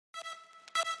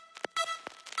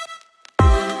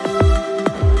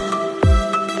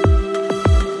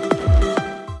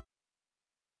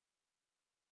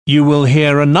You will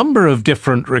hear a number of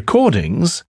different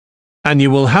recordings, and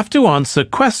you will have to answer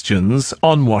questions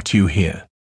on what you hear.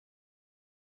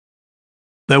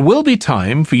 There will be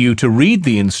time for you to read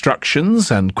the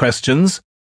instructions and questions,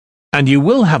 and you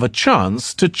will have a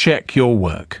chance to check your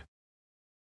work.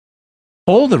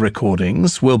 All the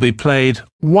recordings will be played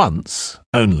once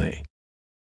only.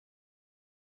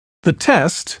 The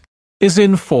test is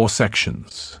in 4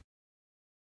 sections.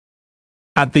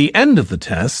 At the end of the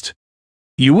test,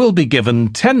 you will be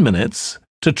given 10 minutes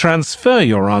to transfer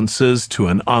your answers to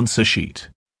an answer sheet.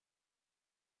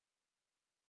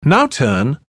 Now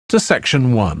turn to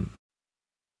Section 1.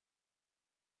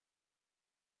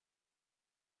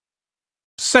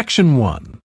 Section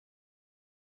 1.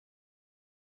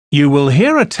 You will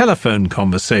hear a telephone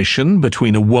conversation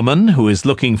between a woman who is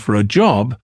looking for a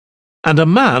job and a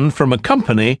man from a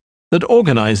company that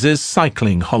organizes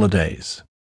cycling holidays.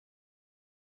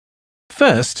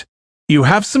 First, you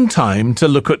have some time to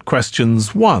look at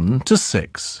questions 1 to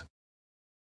 6.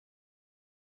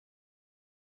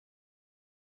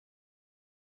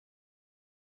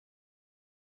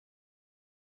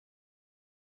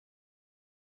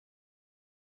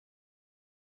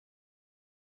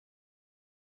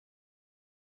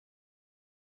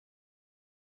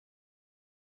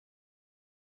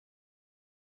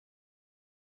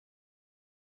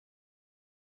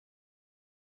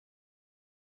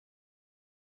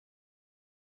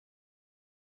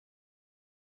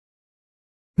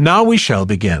 Now we shall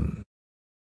begin.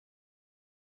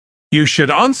 You should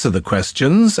answer the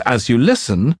questions as you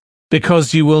listen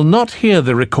because you will not hear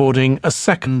the recording a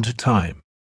second time.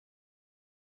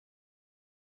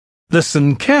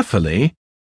 Listen carefully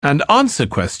and answer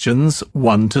questions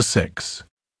 1 to 6.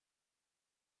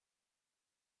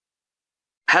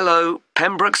 Hello,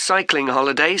 Pembroke Cycling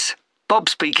Holidays. Bob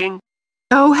speaking.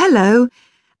 Oh, hello.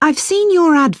 I've seen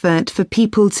your advert for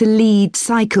people to lead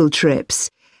cycle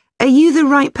trips. Are you the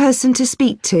right person to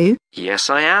speak to? Yes,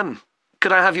 I am.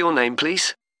 Could I have your name,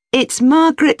 please? It's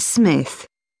Margaret Smith.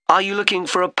 Are you looking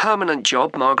for a permanent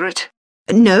job, Margaret?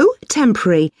 No,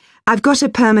 temporary. I've got a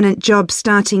permanent job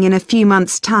starting in a few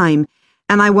months' time,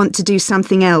 and I want to do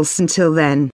something else until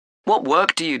then. What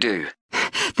work do you do?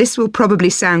 This will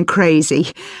probably sound crazy.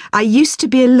 I used to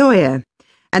be a lawyer,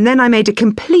 and then I made a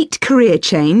complete career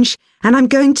change, and I'm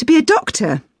going to be a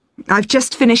doctor. I've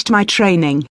just finished my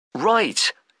training.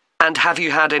 Right. And have you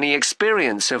had any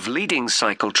experience of leading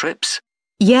cycle trips?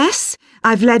 Yes,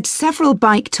 I've led several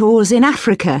bike tours in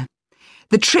Africa.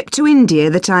 The trip to India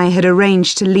that I had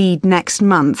arranged to lead next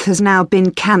month has now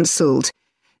been cancelled.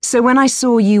 So when I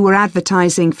saw you were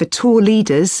advertising for tour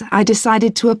leaders, I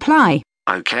decided to apply.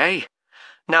 OK.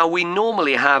 Now, we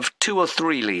normally have 2 or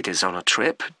 3 leaders on a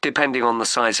trip, depending on the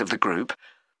size of the group.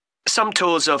 Some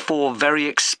tours are for very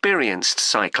experienced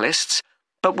cyclists,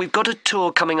 but we've got a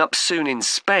tour coming up soon in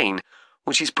Spain,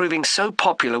 which is proving so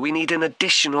popular we need an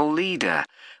additional leader.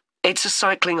 It's a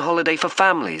cycling holiday for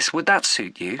families. Would that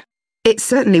suit you? It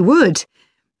certainly would.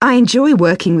 I enjoy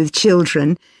working with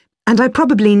children, and I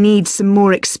probably need some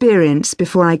more experience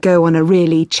before I go on a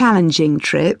really challenging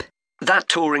trip. That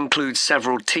tour includes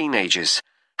several teenagers.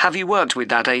 Have you worked with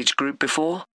that age group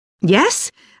before?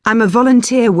 Yes, I'm a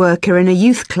volunteer worker in a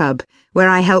youth club where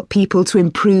I help people to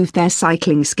improve their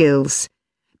cycling skills.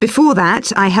 Before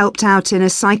that, I helped out in a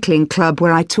cycling club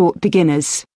where I taught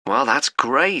beginners. Well, that's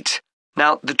great.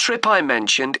 Now, the trip I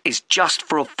mentioned is just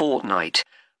for a fortnight,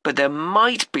 but there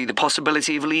might be the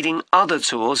possibility of leading other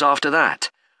tours after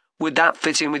that. Would that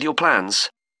fit in with your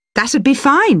plans? That'd be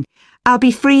fine. I'll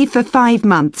be free for 5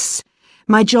 months.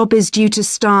 My job is due to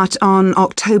start on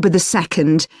October the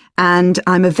 2nd, and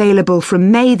I'm available from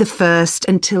May the 1st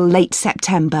until late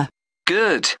September.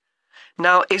 Good.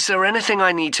 Now, is there anything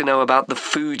I need to know about the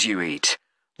food you eat?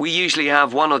 We usually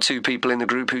have 1 or 2 people in the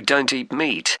group who don't eat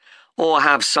meat or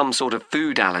have some sort of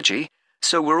food allergy,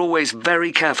 so we're always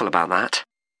very careful about that.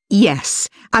 Yes,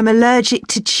 I'm allergic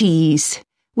to cheese.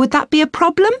 Would that be a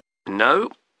problem? No.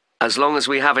 As long as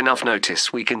we have enough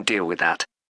notice, we can deal with that.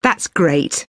 That's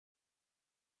great.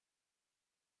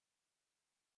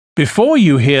 Before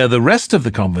you hear the rest of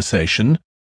the conversation,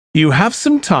 you have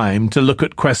some time to look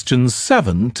at questions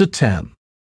 7 to 10.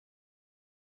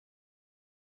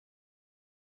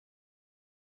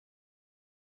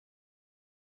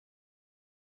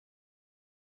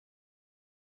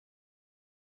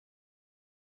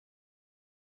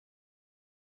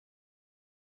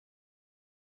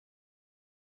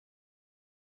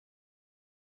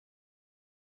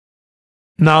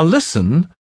 Now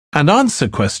listen and answer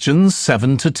questions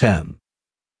 7 to 10.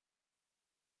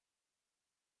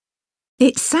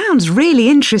 It sounds really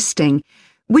interesting.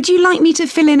 Would you like me to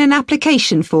fill in an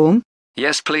application form?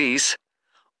 Yes, please.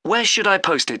 Where should I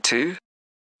post it to?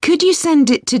 Could you send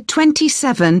it to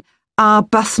 27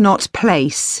 Arbuthnot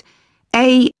Place,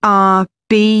 Arbuthnot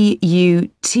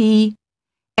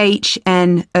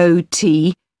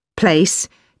Place,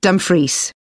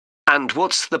 Dumfries? And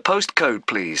what's the postcode,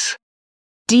 please?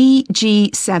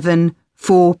 DG7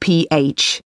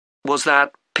 4PH. Was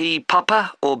that P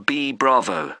Papa or B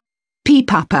Bravo? P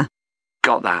Papa.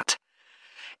 Got that.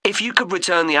 If you could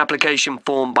return the application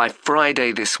form by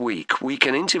Friday this week, we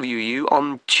can interview you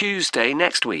on Tuesday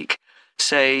next week.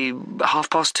 Say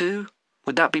 2:30?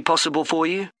 Would that be possible for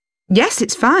you? Yes,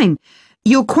 it's fine.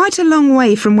 You're quite a long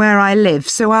way from where I live,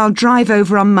 so I'll drive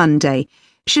over on Monday.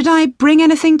 Should I bring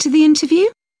anything to the interview?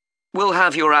 We'll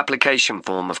have your application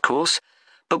form, of course,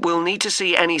 but we'll need to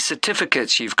see any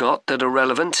certificates you've got that are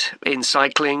relevant in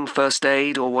cycling, first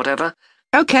aid, or whatever.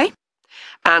 OK.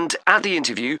 And at the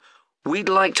interview, we'd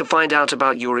like to find out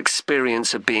about your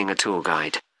experience of being a tour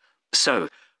guide. So,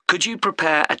 could you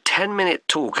prepare a 10-minute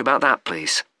talk about that,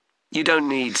 please? You don't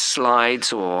need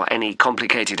slides or any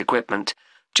complicated equipment,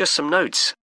 just some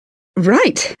notes.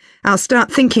 Right. I'll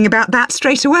start thinking about that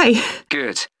straight away.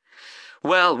 Good.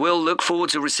 Well, we'll look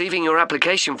forward to receiving your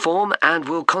application form and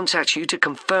we'll contact you to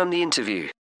confirm the interview.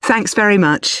 Thanks very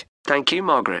much. Thank you,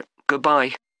 Margaret.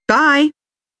 Goodbye. Bye.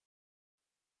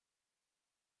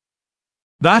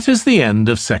 That is the end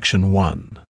of section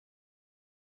 1.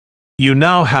 You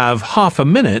now have half a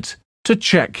minute to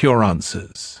check your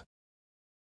answers.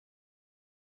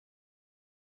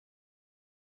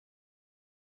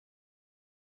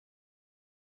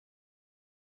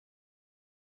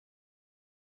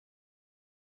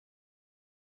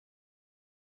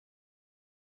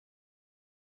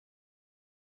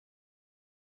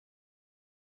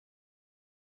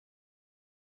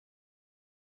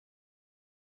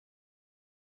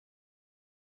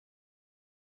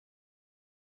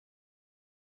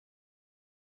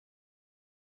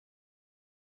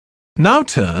 Now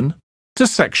turn to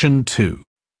section 2.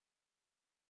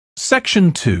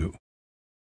 Section 2.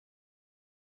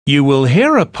 You will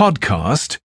hear a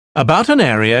podcast about an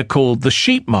area called the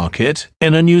Sheep Market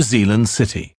in a New Zealand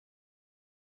city.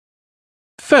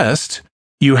 First,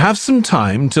 you have some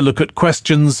time to look at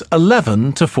questions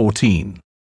 11 to 14.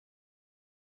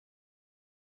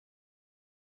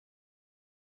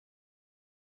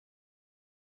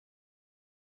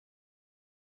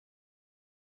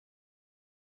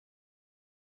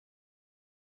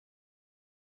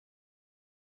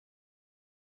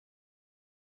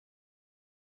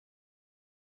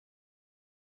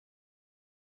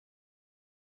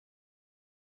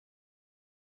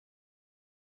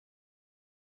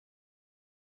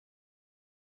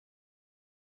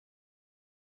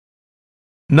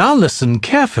 Now listen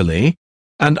carefully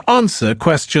and answer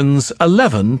questions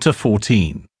 11 to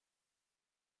 14.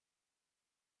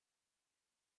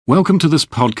 Welcome to this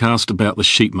podcast about the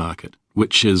sheep market,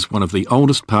 which is one of the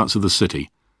oldest parts of the city.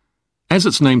 As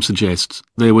its name suggests,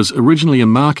 there was originally a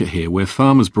market here where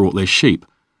farmers brought their sheep,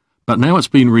 but now it's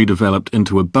been redeveloped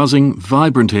into a buzzing,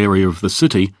 vibrant area of the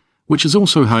city, which is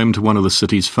also home to one of the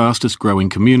city's fastest growing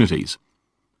communities.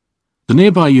 The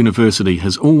nearby university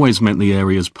has always meant the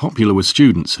area's popular with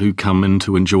students who come in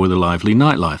to enjoy the lively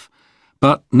nightlife,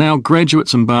 but now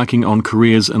graduates embarking on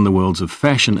careers in the worlds of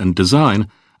fashion and design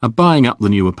are buying up the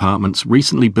new apartments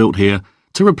recently built here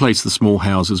to replace the small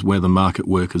houses where the market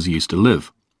workers used to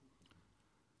live.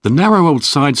 The narrow old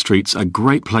side streets are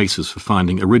great places for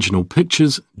finding original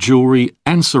pictures, jewellery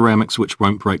and ceramics which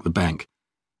won't break the bank,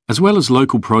 as well as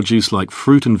local produce like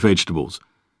fruit and vegetables.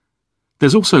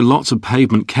 There's also lots of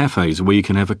pavement cafes where you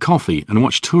can have a coffee and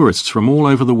watch tourists from all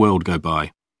over the world go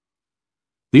by.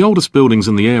 The oldest buildings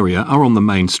in the area are on the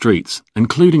main streets,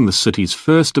 including the city's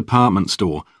first department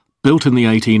store, built in the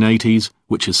 1880s,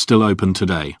 which is still open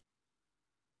today.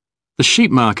 The sheep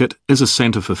market is a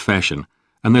centre for fashion,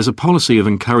 and there's a policy of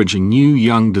encouraging new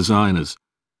young designers.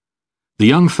 The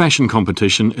Young Fashion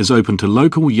Competition is open to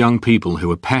local young people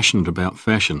who are passionate about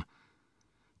fashion.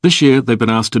 This year, they've been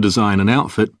asked to design an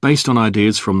outfit based on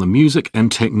ideas from the music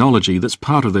and technology that's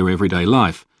part of their everyday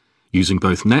life, using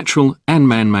both natural and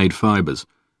man-made fibres.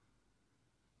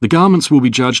 The garments will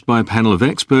be judged by a panel of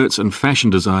experts and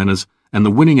fashion designers, and the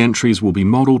winning entries will be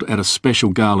modelled at a special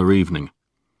gala evening.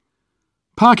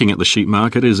 Parking at the sheep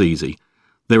market is easy.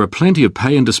 There are plenty of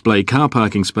pay and display car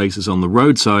parking spaces on the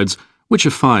roadsides, which are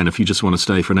fine if you just want to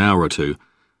stay for an hour or two.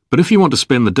 But if you want to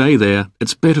spend the day there,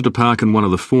 it's better to park in one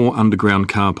of the 4 underground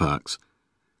car parks.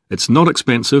 It's not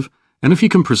expensive, and if you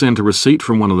can present a receipt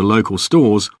from one of the local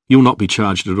stores, you'll not be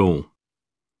charged at all.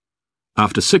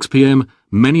 After 6 p.m,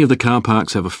 many of the car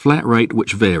parks have a flat rate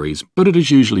which varies, but it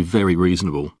is usually very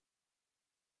reasonable.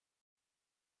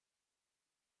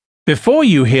 Before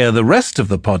you hear the rest of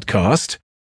the podcast,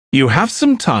 you have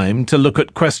some time to look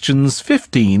at questions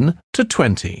 15 to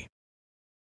 20.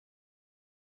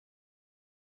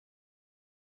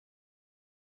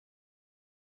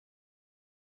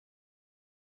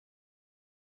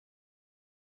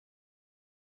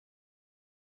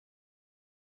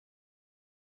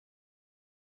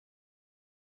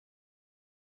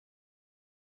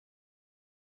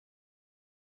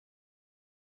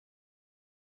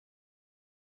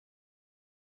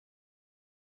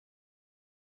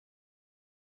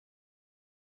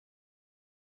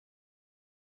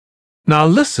 Now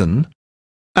listen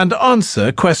and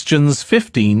answer questions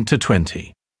 15 to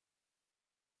 20.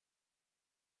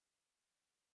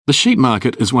 The sheep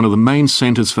market is one of the main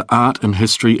centres for art and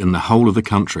history in the whole of the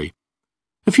country.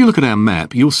 If you look at our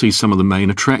map, you'll see some of the main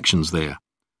attractions there.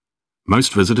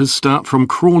 Most visitors start from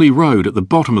Crawley Road at the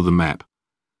bottom of the map.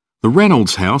 The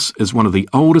Reynolds House is one of the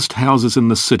oldest houses in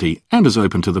the city and is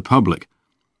open to the public.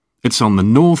 It's on the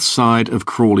north side of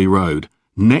Crawley Road,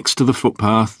 next to the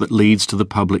footpath that leads to the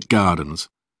public gardens.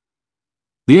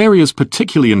 The area is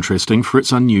particularly interesting for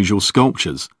its unusual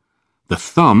sculptures. The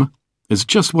thumb is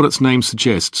just what its name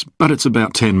suggests, but it's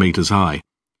about 10 metres high.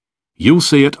 You'll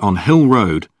see it on Hill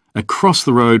Road, across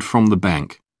the road from the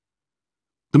bank.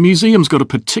 The museum's got a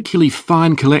particularly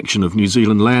fine collection of New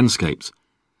Zealand landscapes.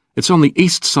 It's on the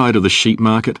east side of the sheep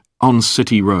market, on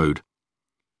City Road.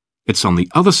 It's on the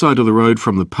other side of the road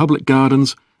from the public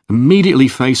gardens, immediately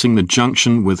facing the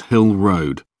junction with Hill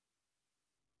Road.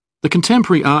 The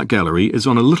Contemporary Art Gallery is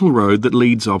on a little road that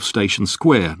leads off Station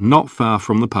Square, not far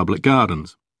from the public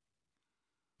gardens.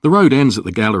 The road ends at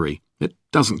the gallery. It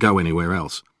doesn't go anywhere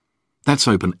else. That's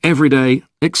open every day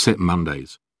except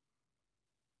Mondays.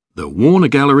 The Warner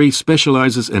Gallery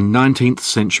specialises in 19th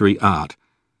century art.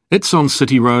 It's on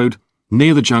City Road,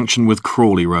 near the junction with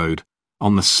Crawley Road,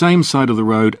 on the same side of the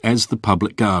road as the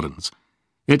public gardens.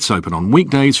 It's open on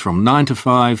weekdays from 9 to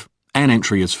 5 and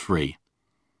entry is free.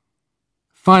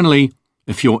 Finally,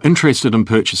 if you're interested in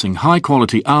purchasing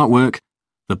high-quality artwork,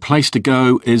 the place to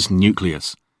go is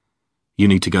Nucleus. You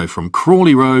need to go from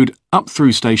Crawley Road up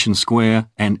through Station Square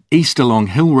and east along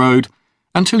Hill Road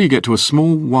until you get to a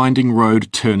small winding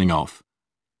road turning off.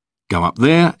 Go up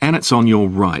there and it's on your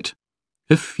right.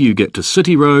 If you get to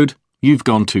City Road, you've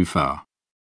gone too far.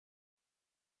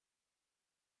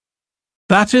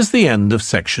 That is the end of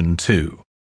section 2.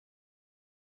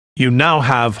 You now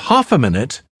have half a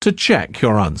minute to check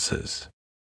your answers.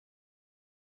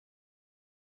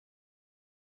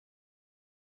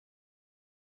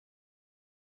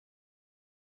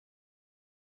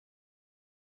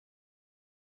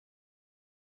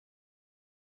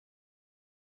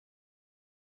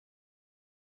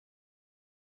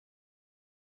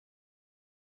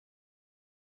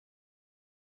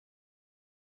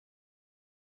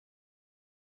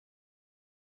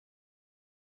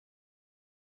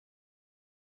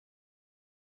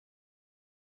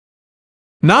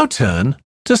 Now turn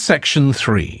to Section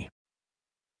 3.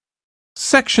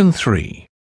 Section 3.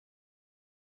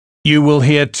 You will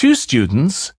hear two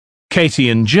students, Katie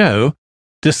and Joe,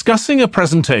 discussing a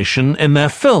presentation in their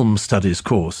film studies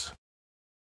course.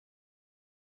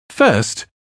 First,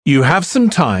 you have some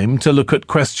time to look at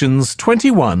questions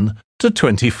 21 to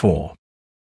 24.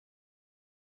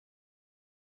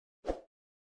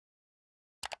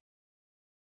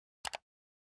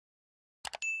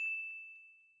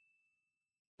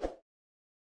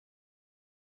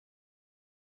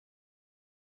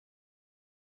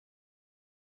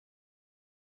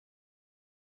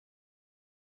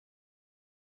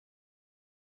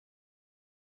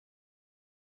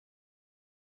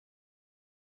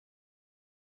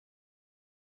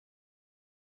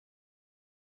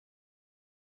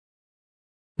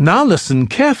 Now listen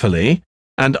carefully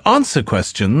and answer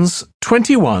questions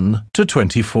 21 to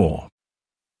 24.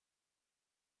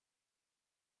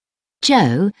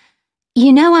 Joe,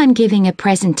 you know I'm giving a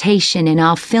presentation in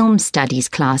our film studies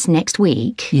class next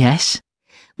week? Yes.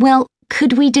 Well,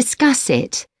 could we discuss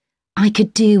it? I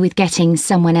could do with getting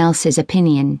someone else's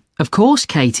opinion. Of course,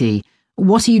 Katie.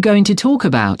 What are you going to talk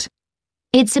about?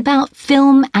 It's about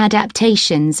film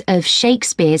adaptations of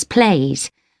Shakespeare's plays.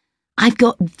 I've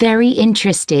got very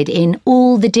interested in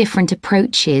all the different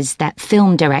approaches that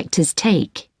film directors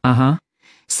take.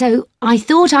 So I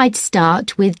thought I'd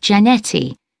start with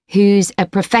Giannetti, who's a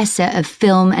professor of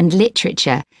film and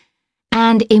literature,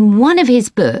 and in one of his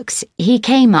books he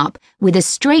came up with a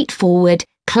straightforward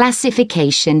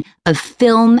classification of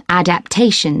film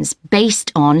adaptations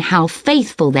based on how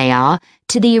faithful they are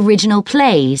to the original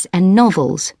plays and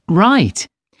novels. Right.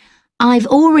 I've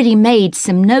already made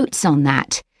some notes on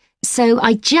that, so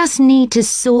I just need to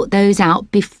sort those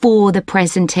out before the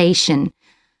presentation.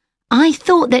 I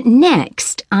thought that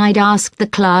next I'd ask the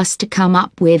class to come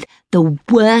up with the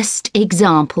worst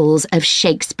examples of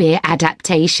Shakespeare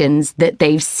adaptations that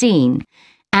they've seen,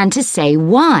 and to say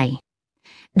why.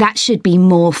 That should be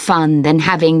more fun than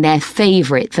having their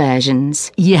favourite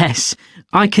versions. Yes,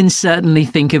 I can certainly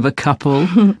think of a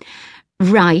couple.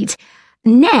 Right.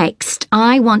 Next,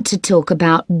 I want to talk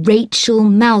about Rachel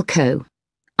Malco.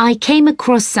 I came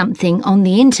across something on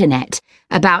the internet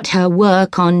about her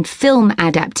work on film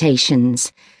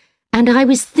adaptations, and I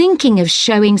was thinking of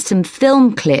showing some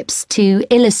film clips to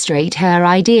illustrate her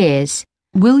ideas.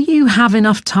 Will you have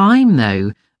enough time,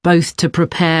 though, both to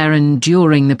prepare and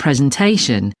during the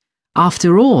presentation?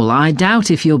 After all, I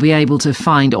doubt if you'll be able to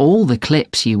find all the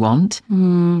clips you want.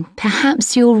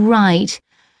 Perhaps you're right.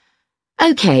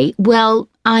 OK, well,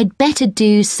 I'd better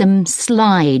do some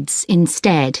slides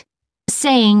instead,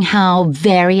 saying how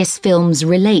various films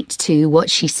relate to what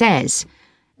she says.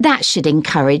 That should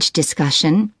encourage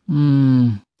discussion.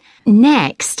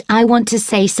 Next, I want to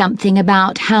say something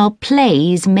about how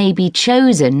plays may be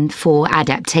chosen for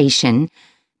adaptation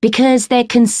because they're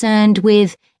concerned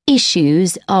with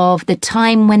issues of the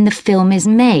time when the film is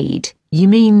made. You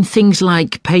mean things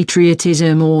like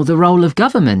patriotism or the role of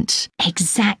government?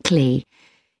 Exactly.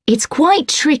 It's quite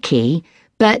tricky,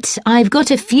 but I've got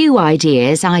a few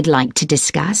ideas I'd like to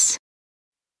discuss.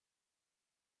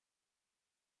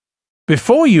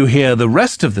 Before you hear the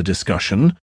rest of the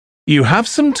discussion, you have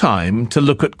some time to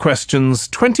look at questions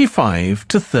 25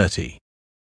 to 30.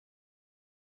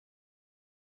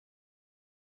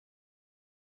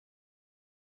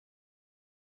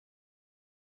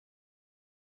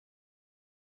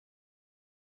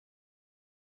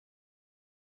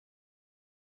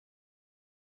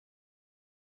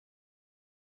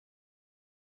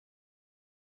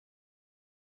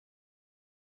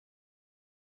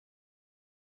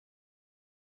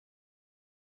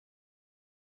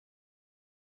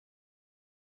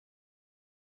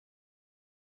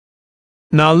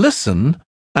 Now listen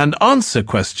and answer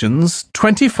questions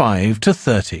 25 to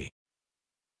 30.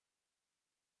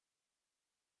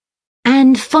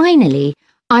 And finally,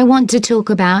 I want to talk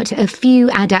about a few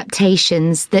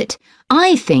adaptations that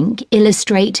I think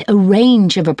illustrate a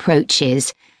range of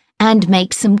approaches and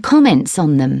make some comments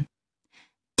on them.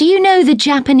 Do you know the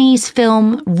Japanese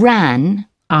film Ran?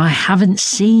 I haven't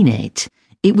seen it.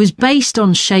 It was based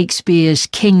on Shakespeare's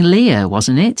King Lear,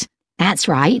 wasn't it? That's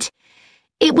right.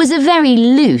 It was a very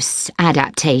loose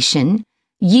adaptation,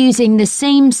 using the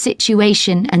same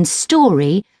situation and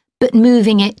story, but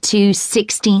moving it to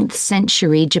 16th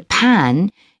century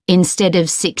Japan instead of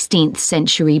 16th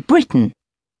century Britain.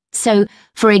 So,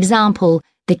 for example,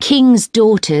 the king's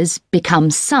daughters become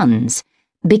sons,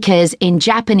 because in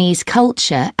Japanese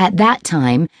culture at that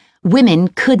time, women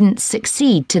couldn't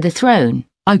succeed to the throne.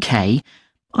 OK.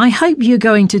 I hope you're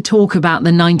going to talk about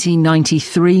the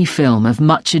 1993 film of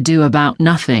Much Ado About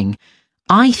Nothing.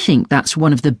 I think that's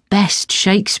one of the best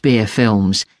Shakespeare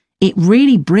films. It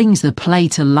really brings the play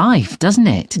to life, doesn't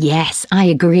it? Yes, I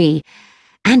agree.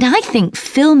 And I think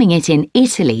filming it in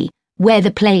Italy, where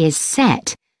the play is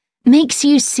set, makes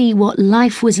you see what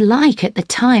life was like at the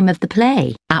time of the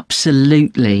play.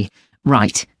 Absolutely.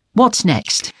 Right, what's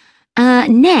next?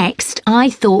 Next, I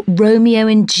thought Romeo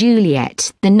and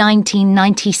Juliet, the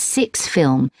 1996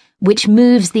 film, which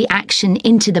moves the action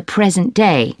into the present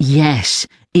day. Yes,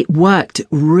 it worked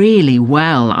really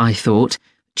well, I thought,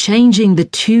 changing the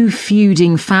two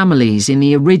feuding families in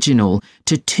the original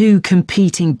to two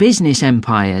competing business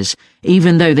empires,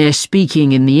 even though they're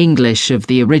speaking in the English of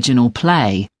the original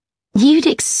play. You'd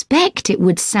expect it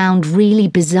would sound really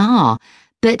bizarre,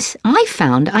 but I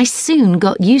found I soon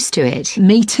got used to it.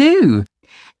 Me too.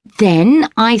 Then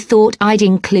I thought I'd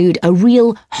include a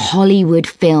real Hollywood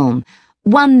film,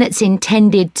 one that's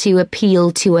intended to appeal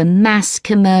to a mass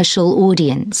commercial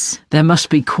audience. There must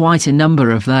be quite a number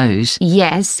of those.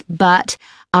 Yes, but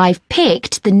I've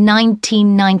picked the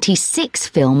 1996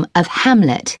 film of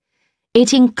Hamlet.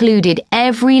 It included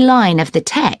every line of the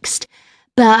text,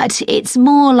 but it's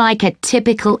more like a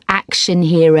typical action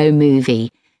hero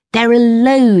movie. There are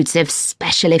loads of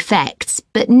special effects,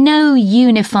 but no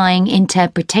unifying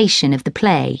interpretation of the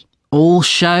play. All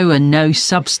show and no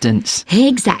substance.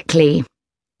 Exactly.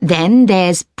 Then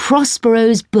there's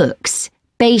Prospero's books,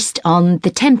 based on The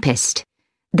Tempest.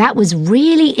 That was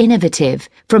really innovative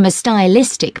from a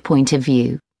stylistic point of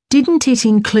view. Didn't it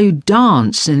include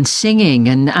dance and singing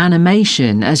and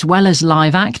animation as well as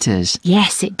live actors?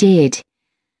 Yes, it did.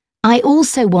 I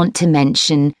also want to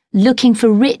mention Looking for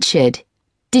Richard.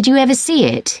 Did you ever see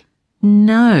it?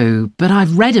 No, but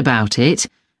I've read about it.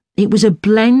 It was a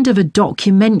blend of a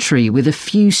documentary with a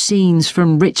few scenes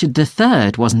from Richard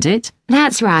III, wasn't it?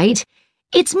 That's right.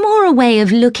 It's more a way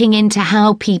of looking into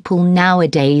how people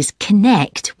nowadays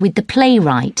connect with the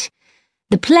playwright.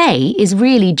 The play is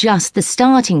really just the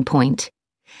starting point.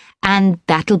 And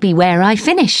that'll be where I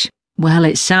finish. Well,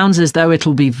 it sounds as though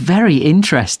it'll be very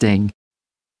interesting.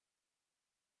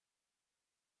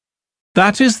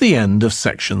 That is the end of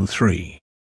section 3.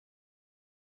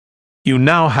 You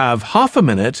now have half a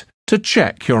minute to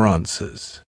check your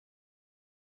answers.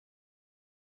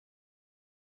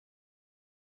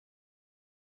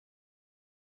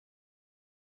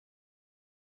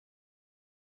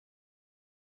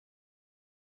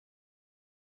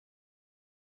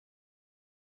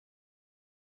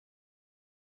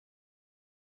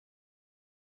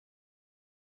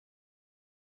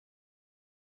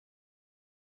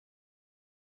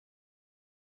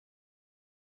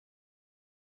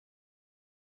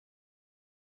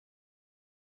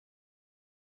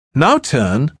 Now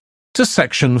turn to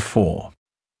section 4.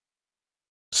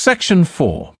 Section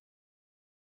 4.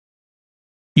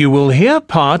 You will hear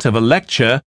part of a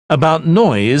lecture about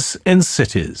noise in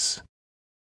cities.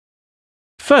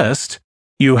 First,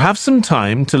 you have some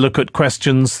time to look at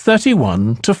questions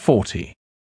 31 to 40.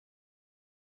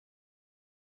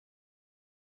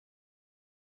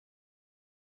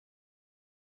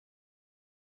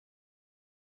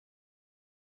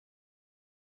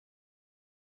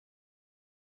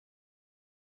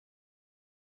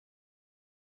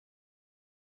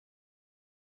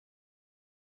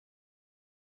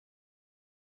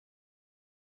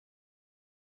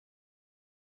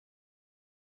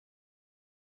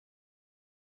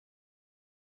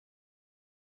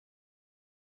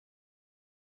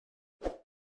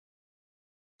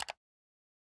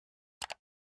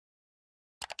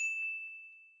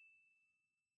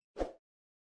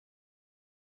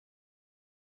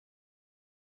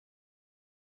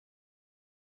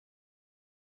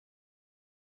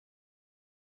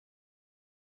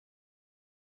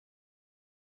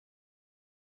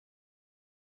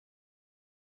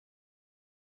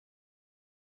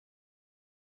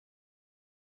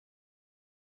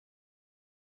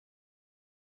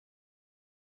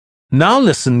 Now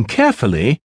listen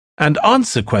carefully and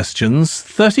answer questions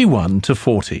 31 to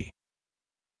 40.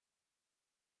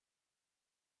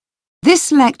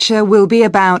 This lecture will be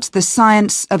about the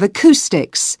science of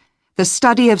acoustics, the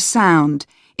study of sound,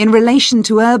 in relation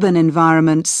to urban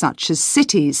environments such as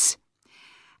cities.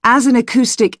 As an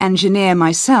acoustic engineer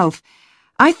myself,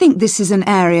 I think this is an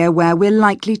area where we're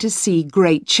likely to see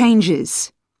great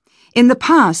changes. In the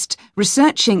past,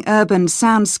 researching urban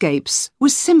soundscapes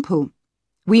was simple.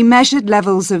 We measured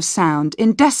levels of sound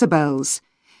in decibels,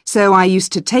 so I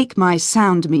used to take my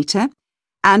sound meter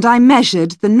and I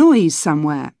measured the noise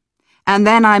somewhere, and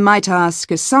then I might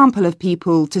ask a sample of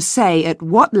people to say at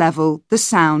what level the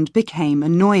sound became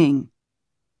annoying.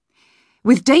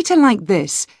 With data like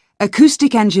this,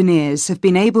 acoustic engineers have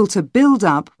been able to build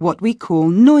up what we call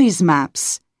noise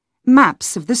maps,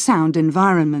 maps of the sound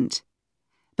environment.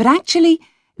 But actually,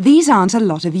 these aren't a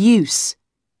lot of use.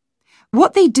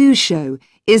 What they do show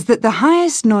is that the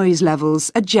highest noise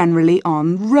levels are generally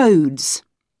on roads.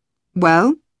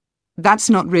 Well, that's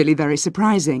not really very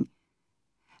surprising.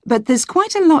 But there's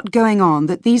quite a lot going on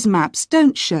that these maps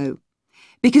don't show,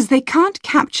 because they can't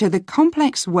capture the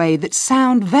complex way that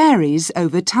sound varies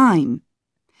over time.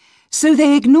 So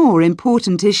they ignore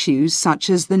important issues such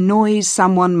as the noise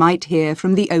someone might hear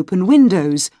from the open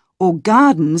windows or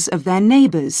gardens of their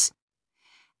neighbours.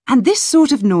 And this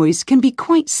sort of noise can be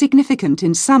quite significant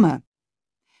in summer.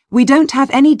 We don't have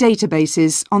any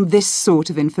databases on this sort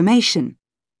of information.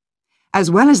 As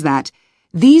well as that,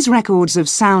 these records of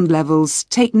sound levels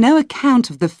take no account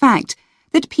of the fact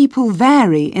that people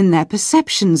vary in their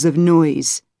perceptions of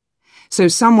noise. So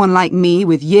someone like me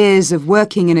with years of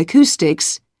working in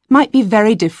acoustics might be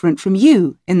very different from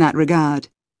you in that regard.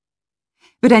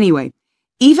 But anyway,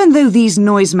 even though these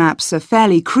noise maps are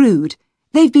fairly crude,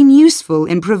 they've been useful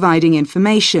in providing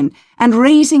information and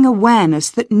raising awareness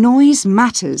that noise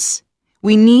matters.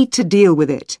 We need to deal with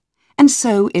it, and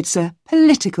so it's a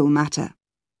political matter.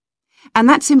 And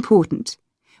that's important.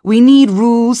 We need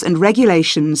rules and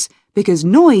regulations because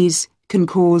noise can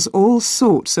cause all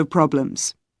sorts of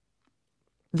problems.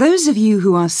 Those of you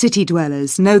who are city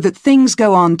dwellers know that things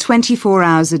go on 24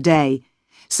 hours a day,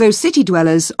 so city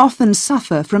dwellers often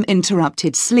suffer from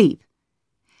interrupted sleep.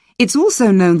 It's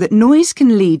also known that noise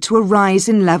can lead to a rise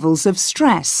in levels of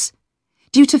stress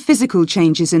due to physical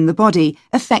changes in the body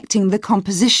affecting the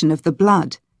composition of the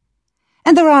blood.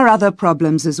 And there are other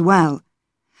problems as well.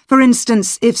 For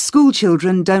instance, if school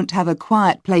children don't have a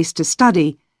quiet place to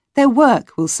study, their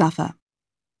work will suffer.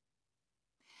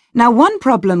 Now, one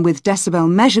problem with decibel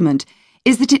measurement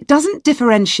is that it doesn't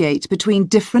differentiate between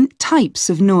different types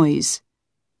of noise.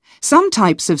 Some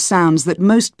types of sounds that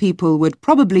most people would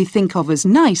probably think of as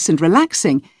nice and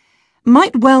relaxing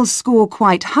might well score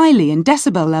quite highly in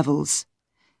decibel levels.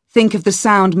 Think of the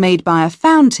sound made by a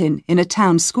fountain in a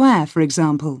town square, for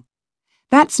example.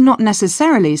 That's not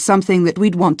necessarily something that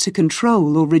we'd want to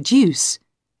control or reduce.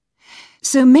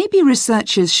 So maybe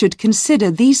researchers should consider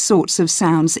these sorts of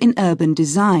sounds in urban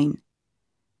design.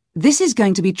 This is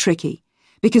going to be tricky,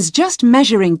 because just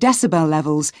measuring decibel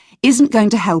levels isn't going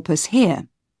to help us here.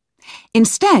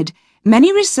 Instead,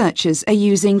 many researchers are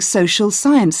using social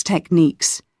science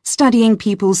techniques, studying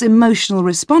people's emotional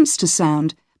response to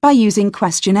sound by using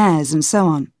questionnaires and so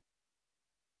on.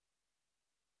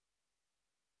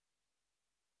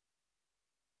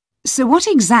 So what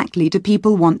exactly do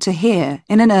people want to hear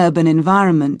in an urban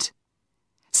environment?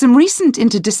 Some recent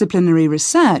interdisciplinary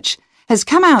research has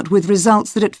come out with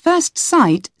results that at first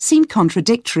sight seem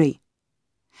contradictory.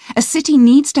 A city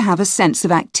needs to have a sense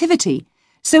of activity,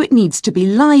 so it needs to be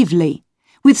lively,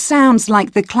 with sounds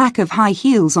like the clack of high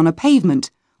heels on a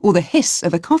pavement or the hiss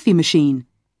of a coffee machine.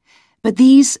 But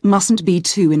these mustn't be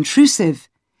too intrusive,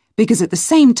 because at the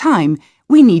same time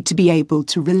we need to be able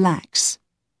to relax.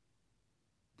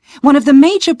 One of the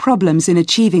major problems in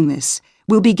achieving this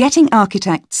will be getting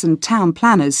architects and town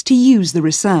planners to use the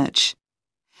research.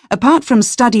 Apart from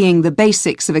studying the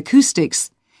basics of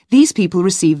acoustics, these people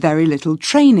receive very little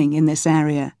training in this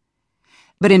area.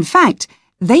 But in fact,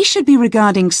 they should be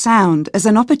regarding sound as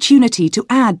an opportunity to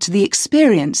add to the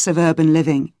experience of urban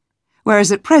living,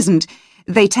 whereas at present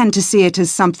they tend to see it as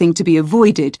something to be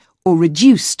avoided or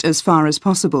reduced as far as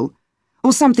possible,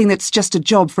 or something that's just a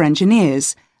job for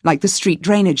engineers, like the street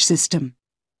drainage system.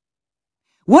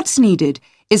 What's needed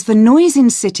is for noise in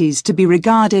cities to be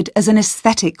regarded as an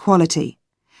aesthetic quality,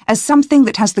 as something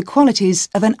that has the qualities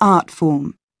of an art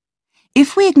form.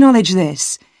 If we acknowledge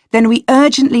this, then we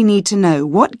urgently need to know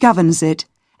what governs it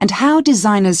and how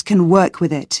designers can work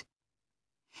with it.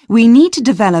 We need to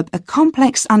develop a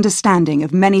complex understanding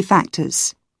of many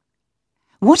factors.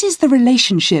 What is the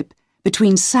relationship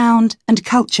between sound and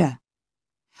culture?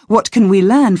 What can we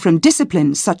learn from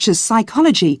disciplines such as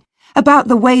psychology about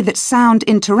the way that sound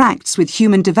interacts with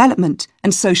human development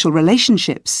and social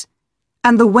relationships,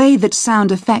 and the way that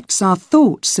sound affects our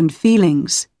thoughts and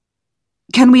feelings?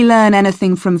 Can we learn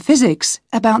anything from physics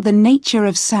about the nature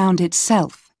of sound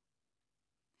itself?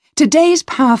 Today's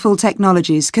powerful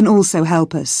technologies can also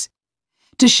help us.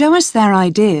 To show us their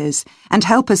ideas and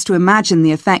help us to imagine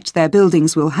the effect their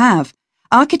buildings will have,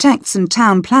 architects and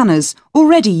town planners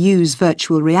already use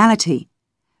virtual reality,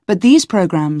 but these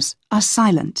programs are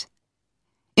silent.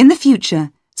 In the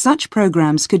future, such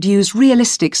programs could use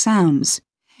realistic sounds,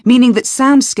 meaning that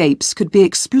soundscapes could be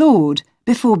explored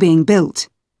before being built.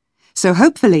 So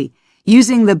hopefully,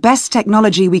 using the best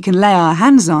technology we can lay our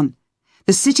hands on,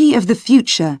 the city of the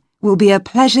future will be a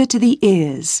pleasure to the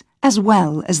ears as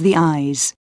well as the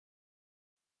eyes.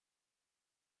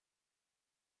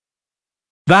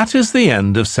 That is the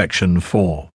end of section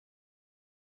 4.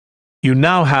 You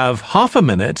now have half a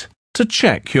minute to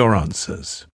check your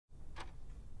answers.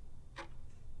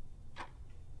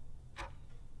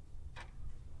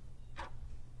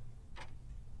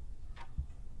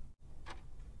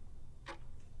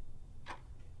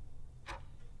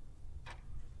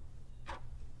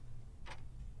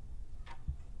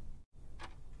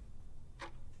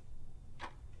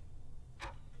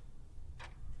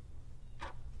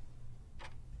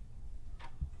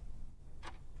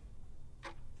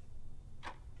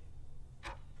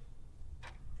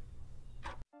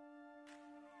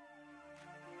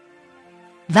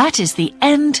 That is the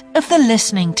end of the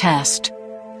listening test.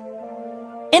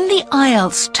 In the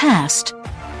IELTS test,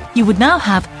 you would now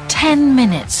have 10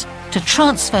 minutes to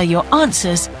transfer your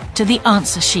answers to the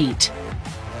answer sheet.